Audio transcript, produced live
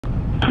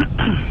Good.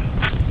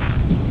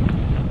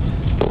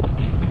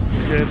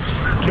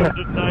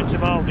 290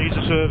 mile, needs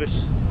a service.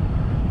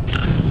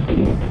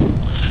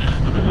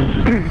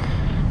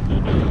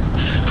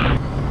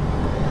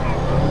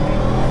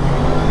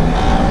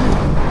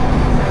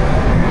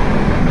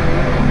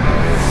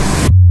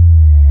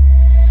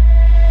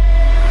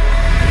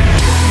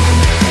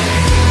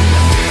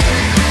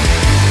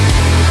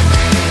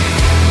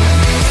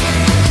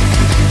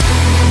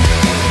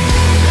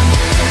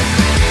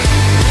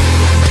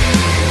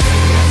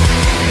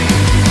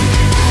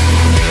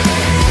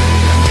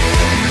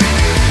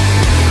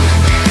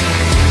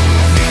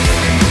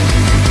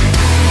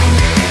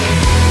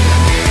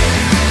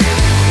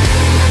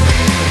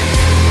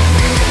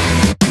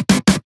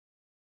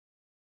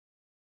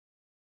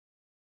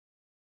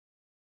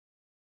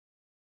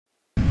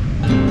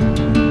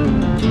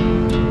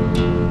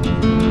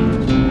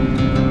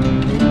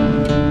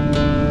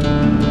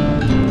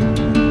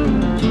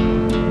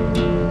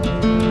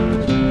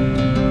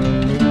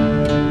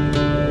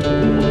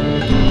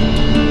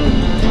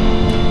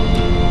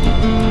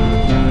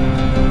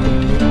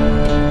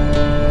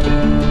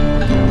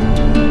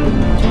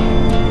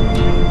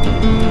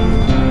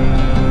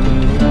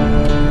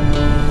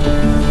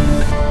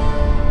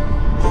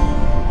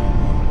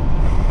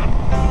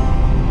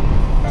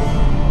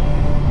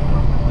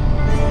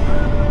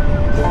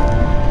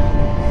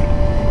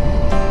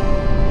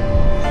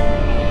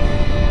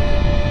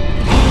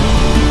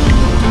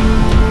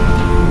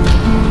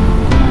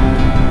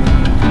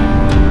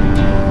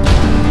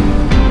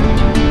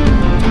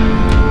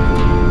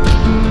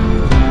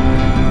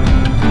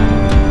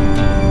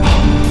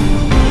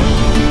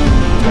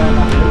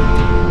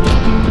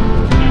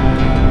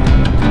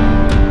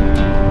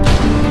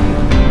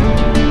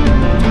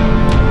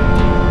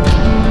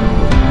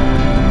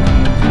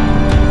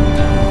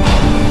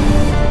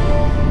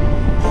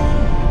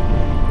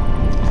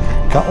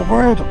 Cattle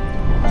bread.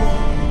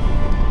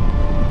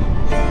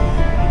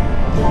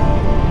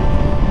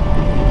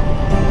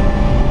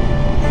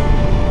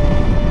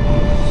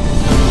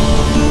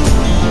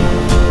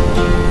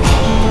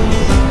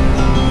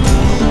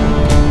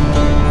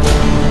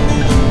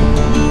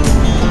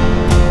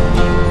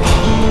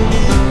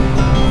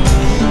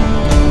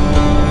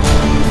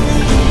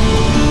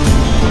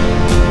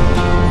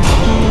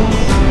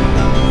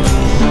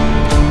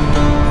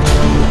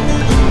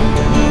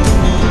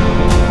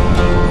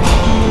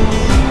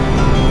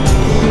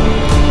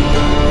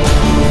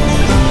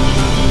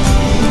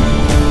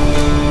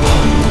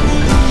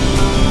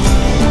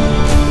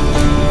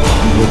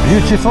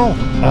 Beautiful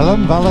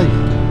Elan Valley.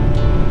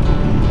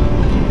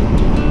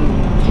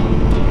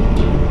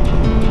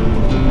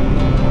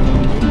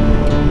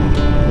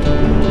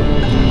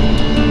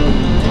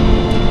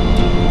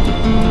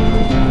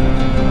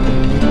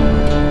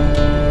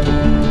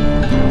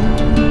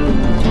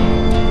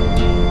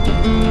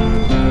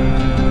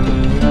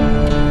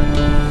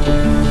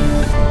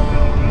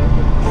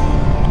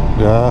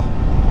 Yeah.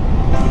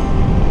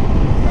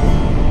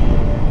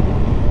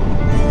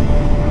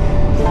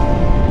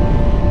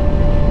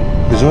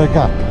 Is there a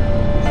gap?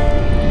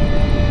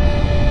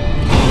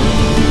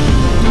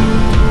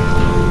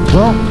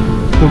 Well,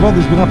 the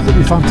weather's been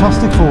absolutely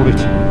fantastic for it.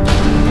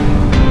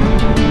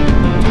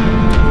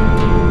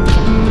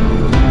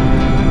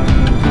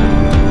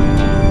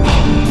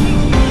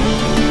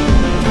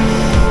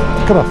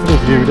 Look at that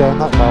view down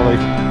that valley.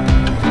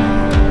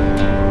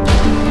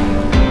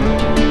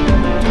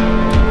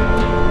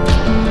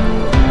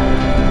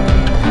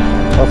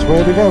 That's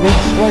where we're going,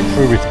 straight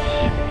through it.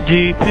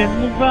 Deep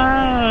in the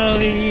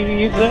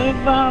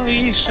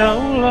valley so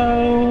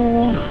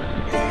low.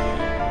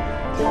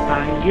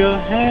 Hang your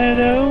head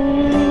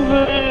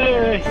over,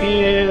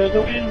 hear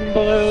the wind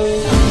blow.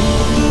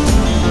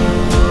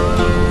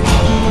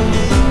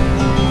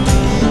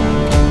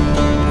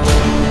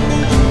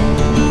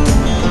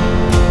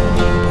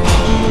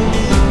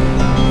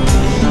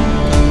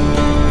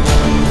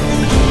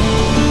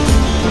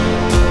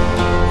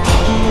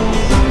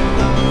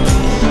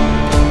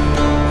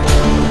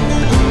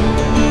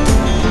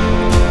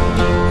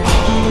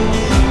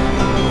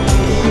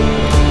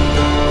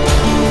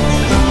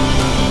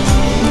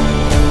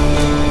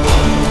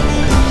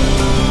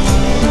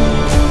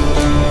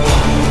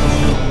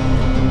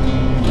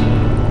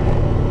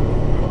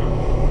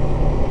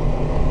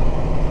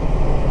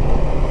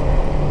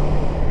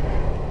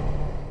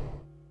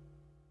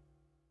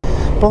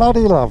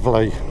 Bloody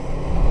lovely.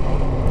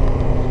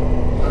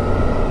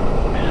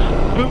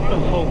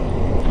 Beautiful.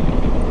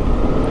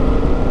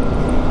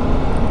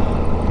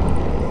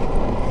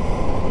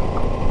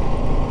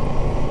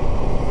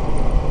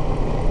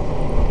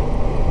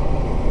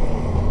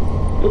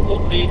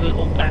 Look these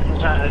little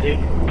bends out of it.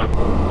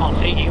 I'll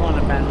think you want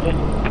to bend it.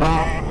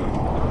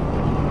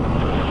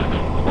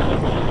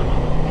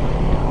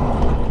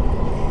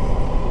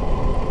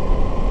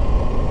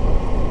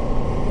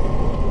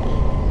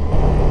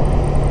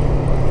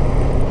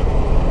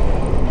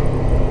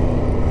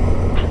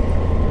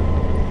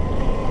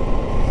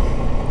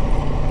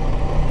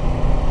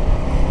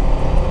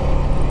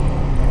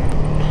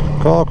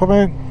 Car come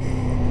in.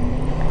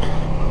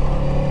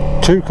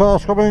 Two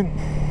cars coming.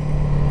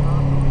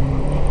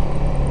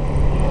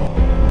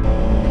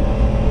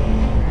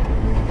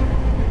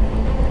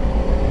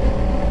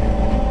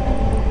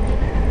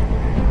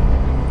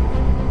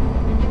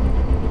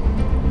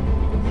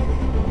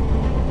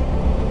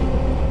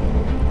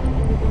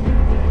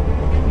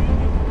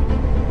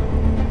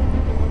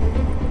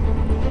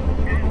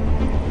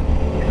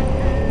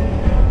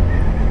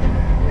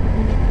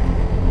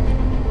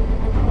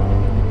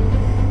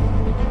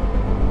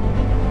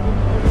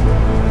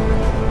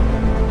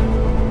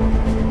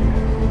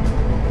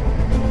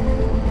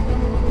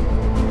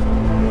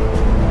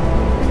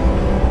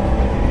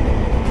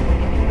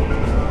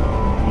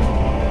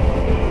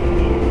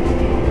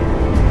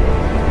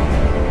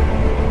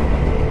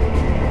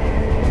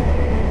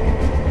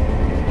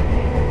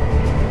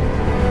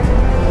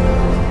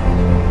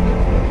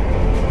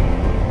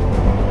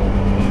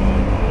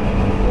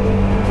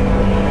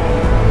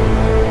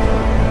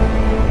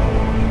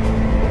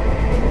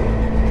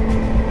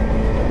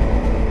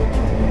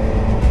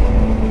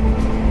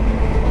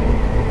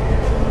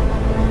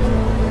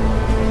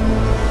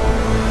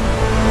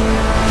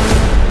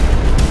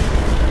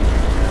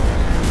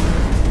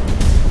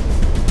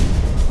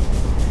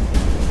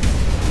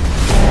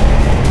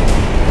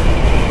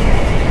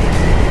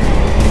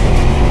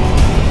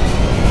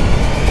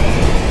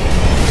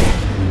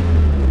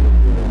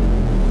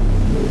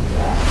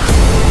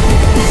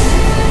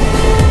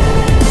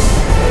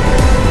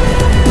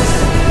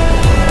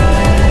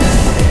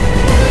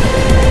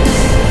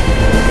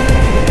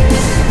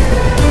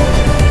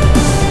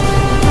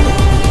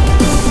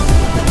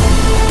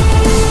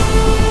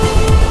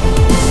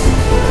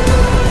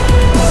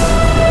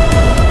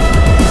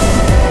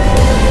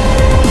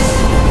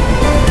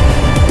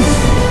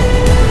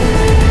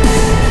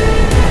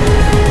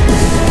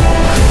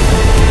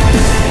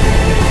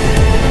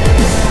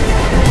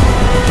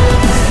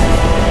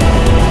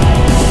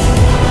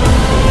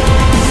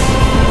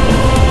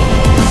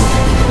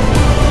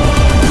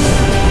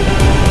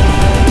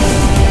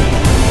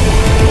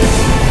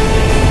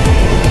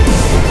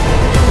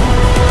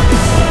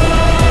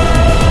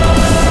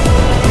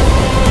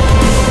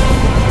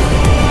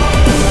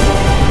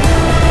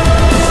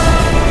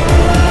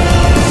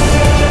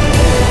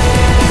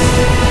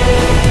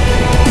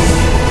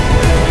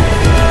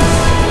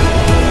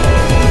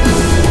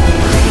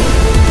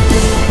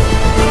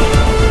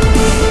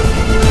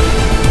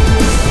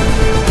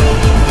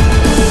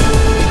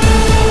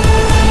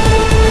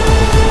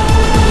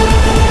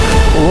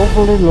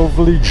 Lovely,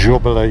 lovely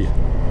jubilee.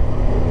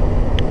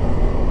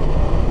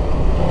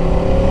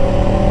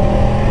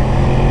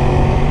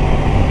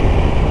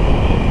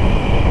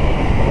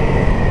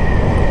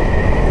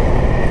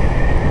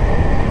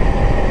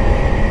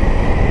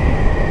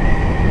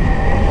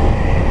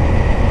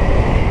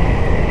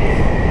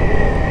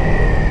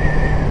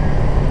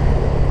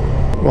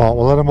 Right,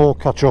 we'll let them all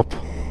catch up.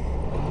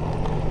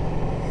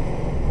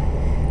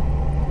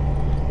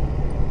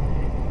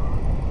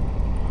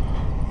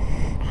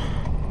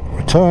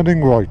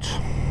 Turning right.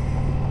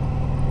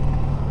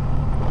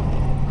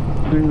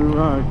 Turning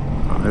right.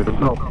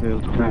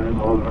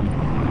 Turning over.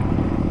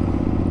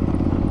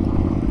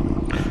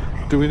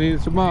 Do we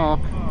need to mark?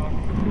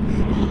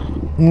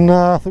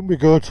 Nah, I think we're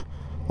good.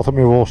 I think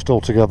we're all still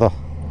together.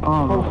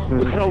 Oh,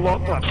 Look how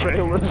long that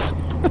trail is.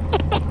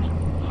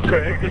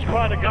 Craig, there's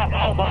quite a gap.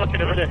 I'll mark in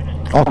a minute.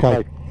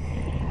 Okay.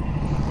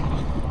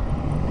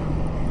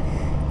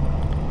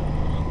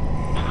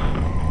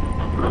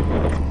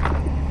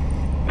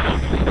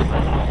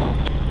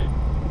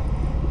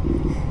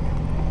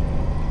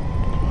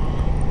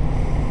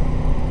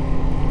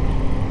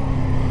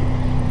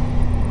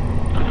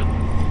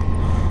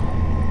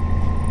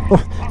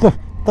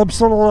 Them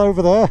still all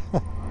over there.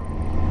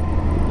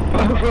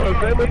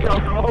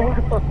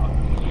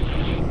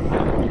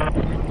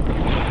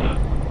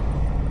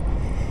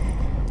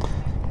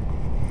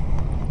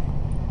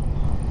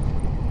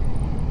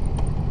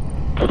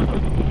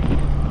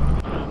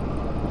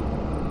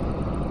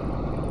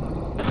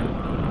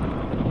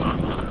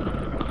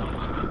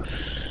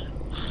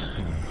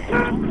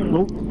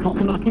 no, how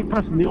can I keep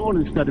pressing the on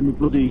instead of my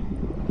bloody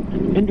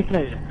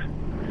indicator?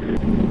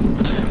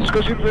 It's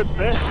because you've been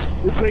this.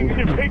 Your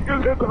finger's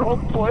in the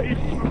wrong place.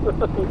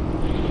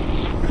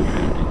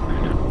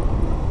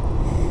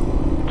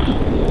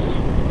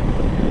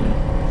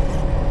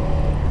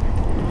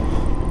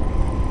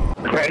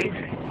 Craig?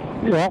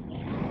 Yeah.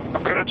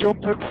 I'm going to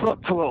jump in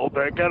front a little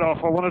bit, get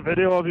off. I want a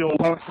video of your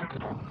life.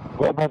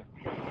 Well, man.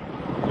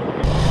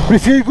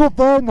 If you go up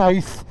there,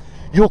 Nath,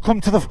 you'll come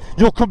to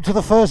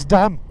the first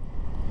dam.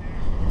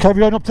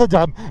 Carry on up to the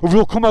dam, and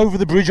we'll come over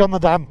the bridge on the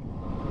dam.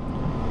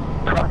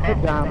 Crack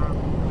the dam.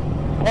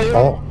 Are you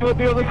on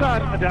the other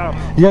side of the dam?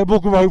 Yeah, we'll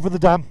go over the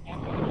dam.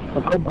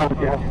 I'll come back,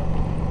 yeah.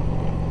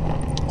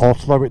 I'll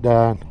slow it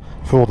down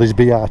for all these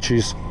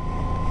biatches.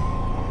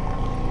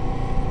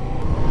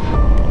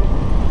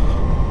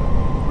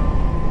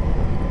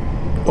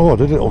 Oh, I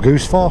did a little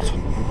goose fart.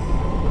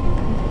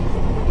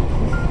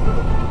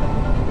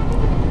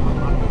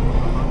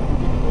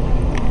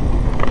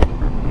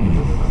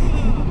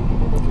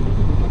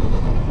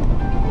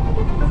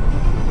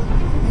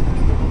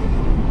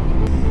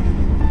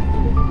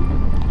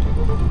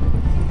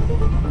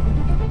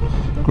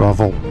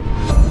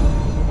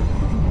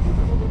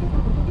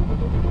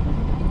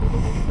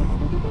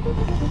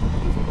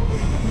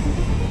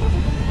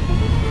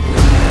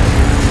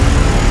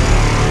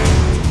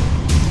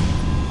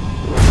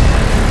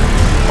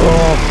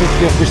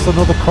 missed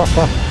another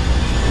cracker.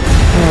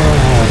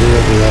 Oh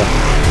dear, dear.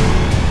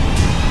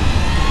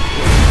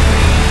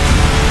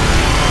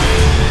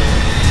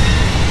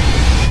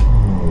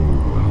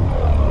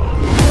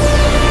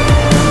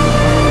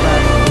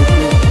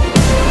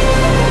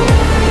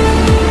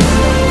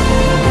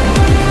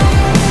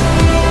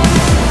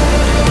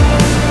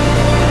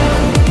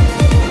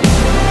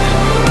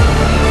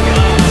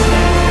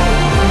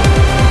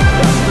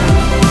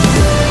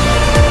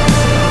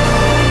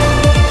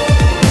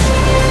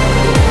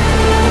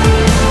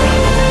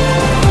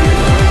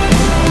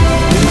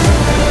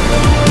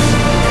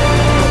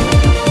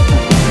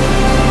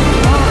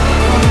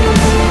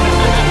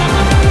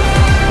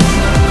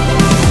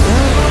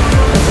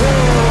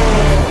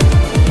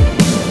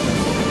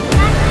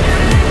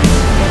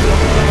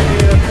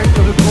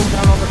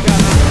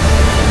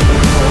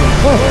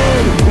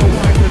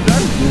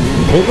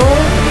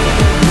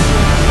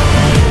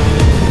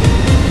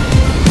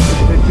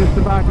 It's just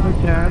the back of the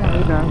turn,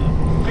 you know.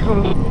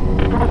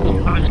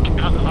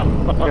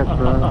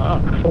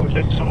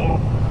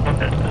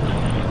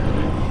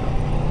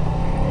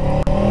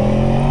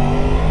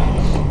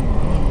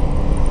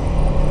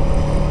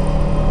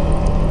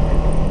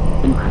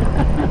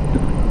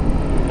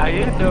 How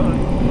you doing?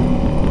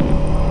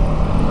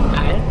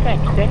 I'm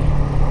sexy.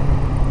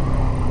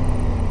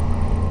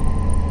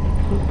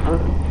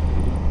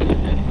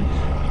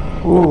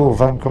 Ooh,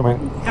 van coming.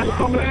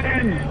 Come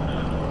in!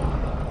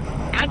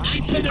 And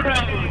keep to the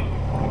road!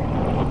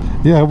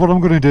 Yeah, what I'm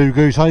going to do,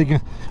 guys, how you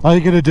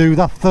going to do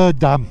that third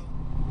dam?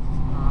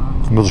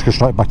 And we'll just go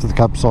straight back to the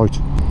campsite.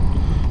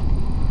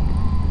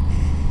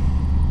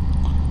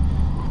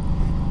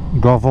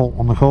 Gravel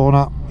on the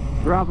corner.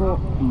 Gravel,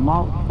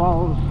 malt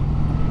balls.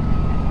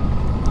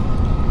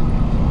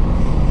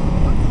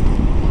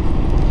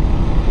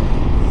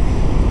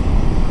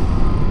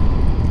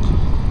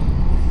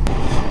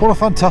 What a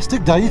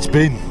fantastic day it's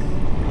been.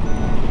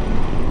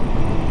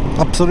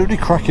 Absolutely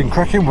cracking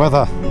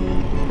weather.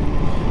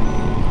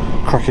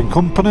 Cracking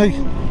company,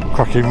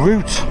 cracking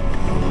route.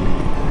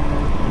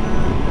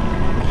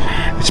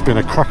 It's been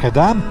a cracker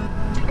dam.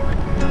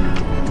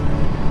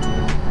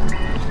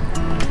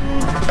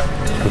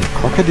 It's been a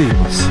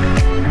crackademus.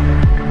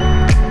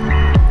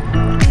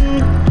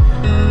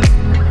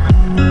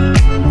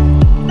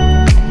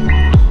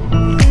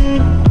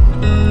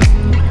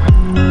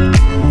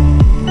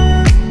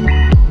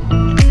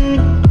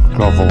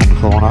 Gravel on the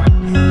corner.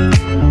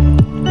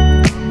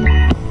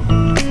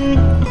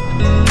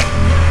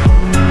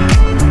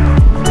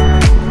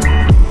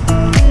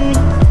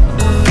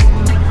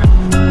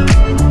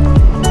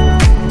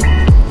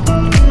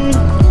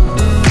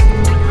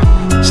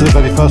 So the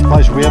very first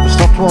place we ever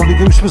stopped while the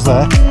goose was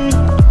there.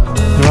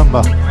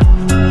 Remember?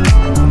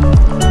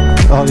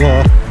 Oh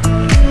yeah.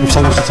 We've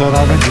told us to turn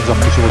our engines off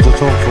because she wants to talk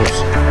to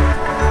us.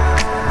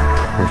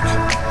 Prick.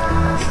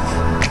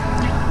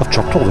 I've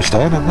chopped all this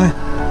down, haven't they?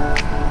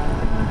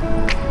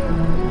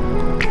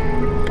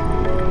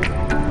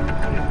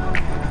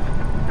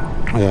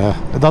 Yeah,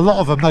 and a lot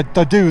of them,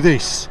 they do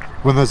this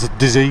when there's a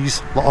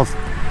disease, a lot of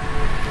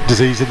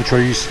disease in the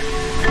trees.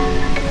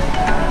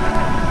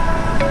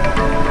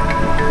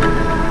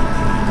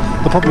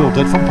 They're probably all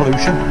dead from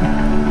pollution.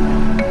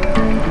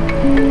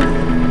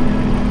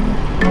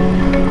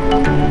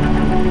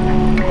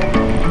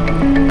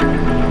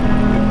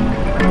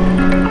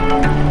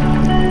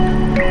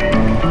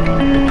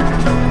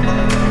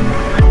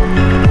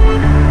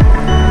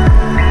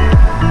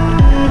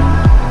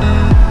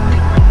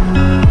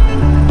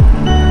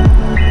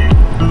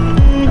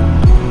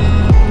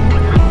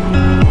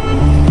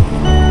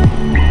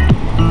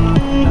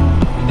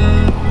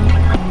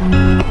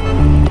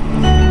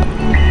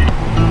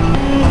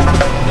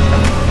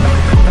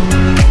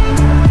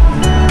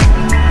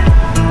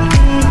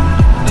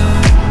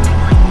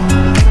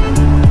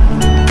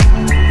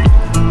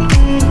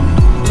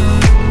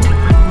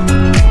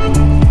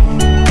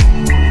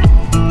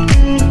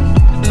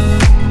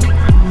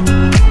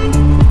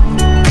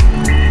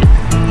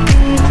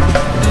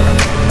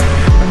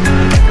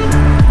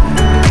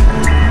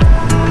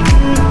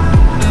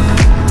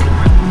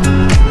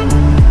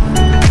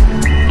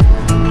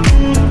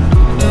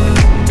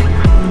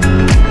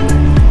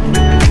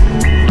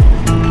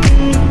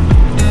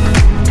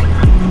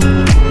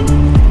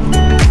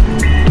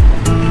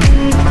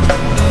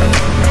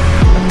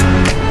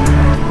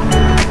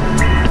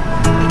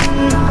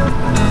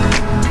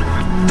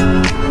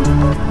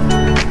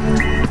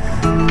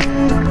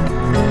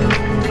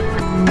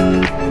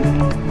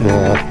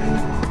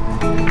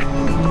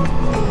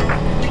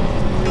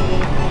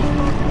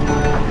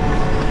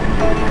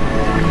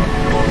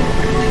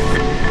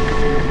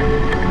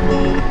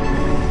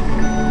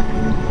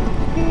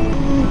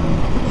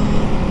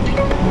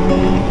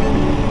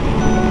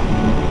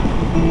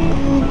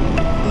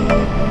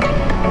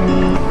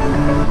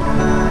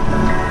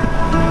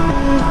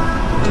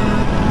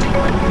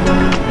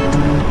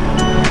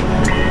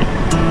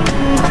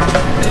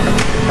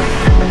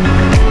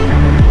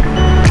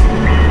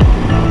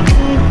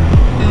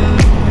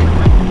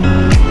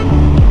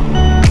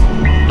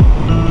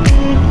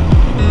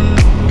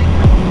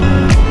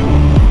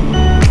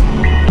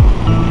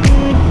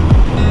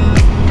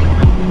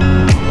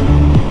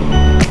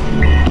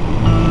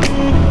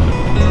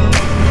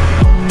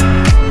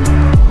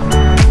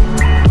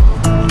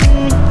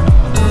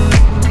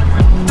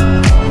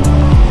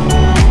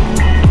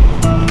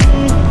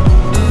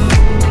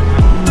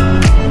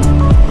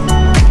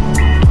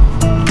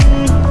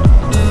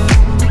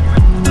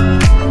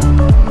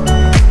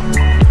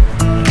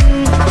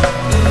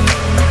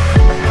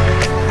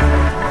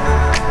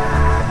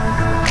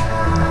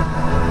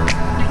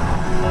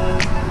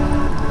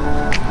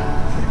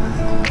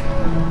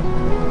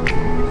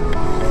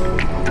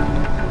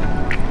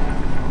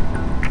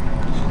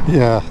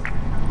 Yeah.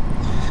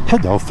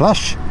 Hello,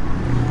 Flash.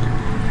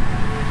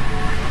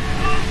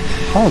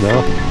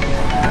 Hello.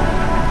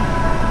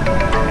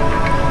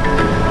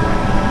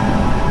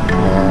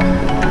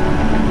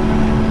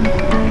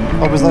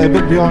 I was they a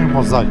bit behind,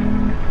 was they?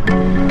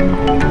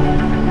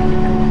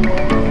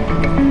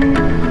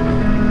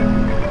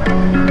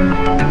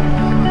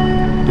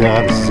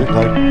 Yeah, this is it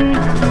though.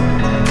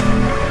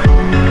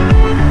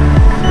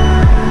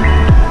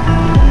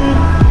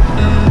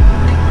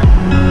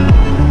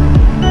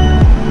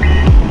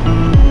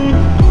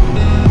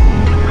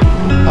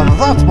 And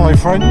that, my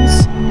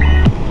friends,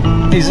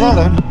 is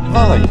Elan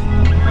Valley.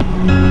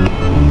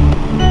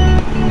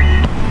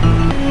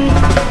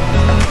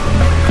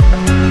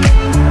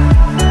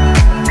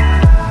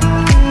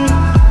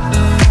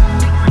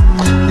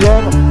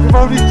 Yeah, we've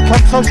only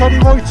campsites only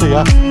right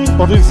here,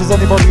 but if there's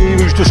anybody here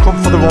who's just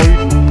come for the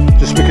ride,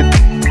 just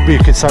we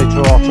could say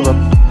hello to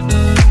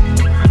them.